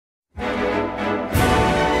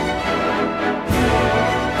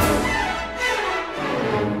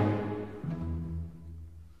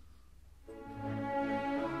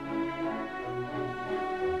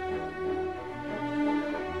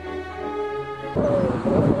I'm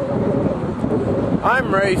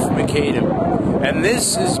Rafe McAdam, and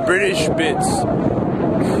this is British Bits.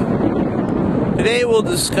 Today we'll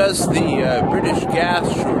discuss the British gas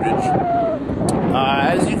shortage.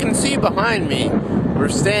 As you can see behind me, we're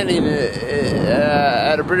standing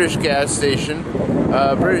at a British gas station.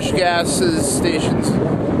 British gas stations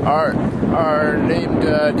are named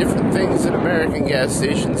different things than American gas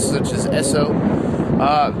stations, such as Esso.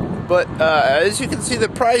 But as you can see, the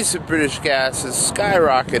price of British gas has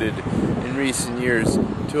skyrocketed in recent years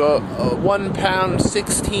to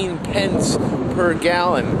 £1.16 per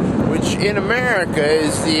gallon, which in America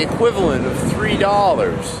is the equivalent of $3.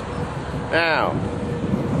 Now,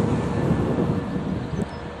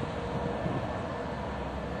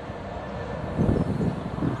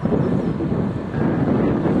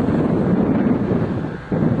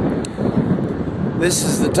 this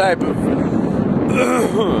is the type of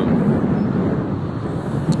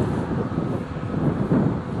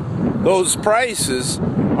those prices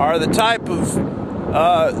are the type of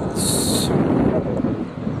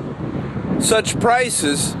such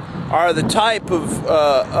prices are the type of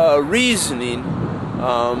reasoning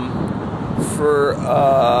for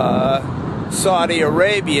Saudi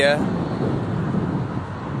Arabia.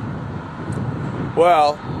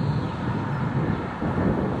 Well,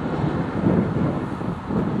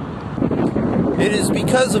 it is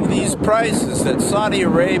because of these prices that Saudi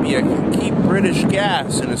Arabia can keep British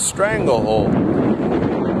gas in a stranglehold.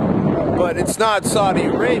 But it's not Saudi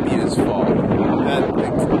Arabia's fault that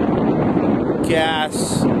the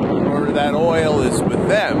gas or that oil is with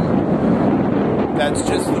them. That's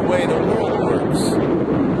just the way the world works.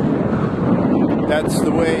 That's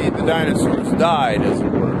the way the dinosaurs died, as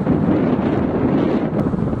it were.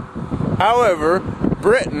 However,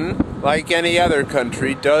 Britain, like any other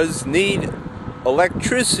country, does need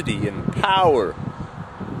electricity and power.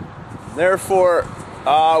 Therefore,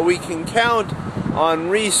 we can count on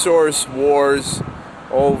resource wars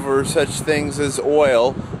over such things as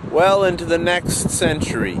oil well into the next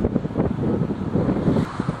century.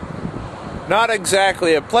 Not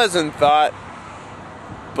exactly a pleasant thought,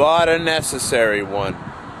 but a necessary one.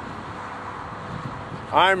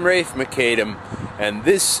 I'm Rafe McAdam, and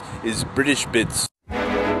this is British Bits.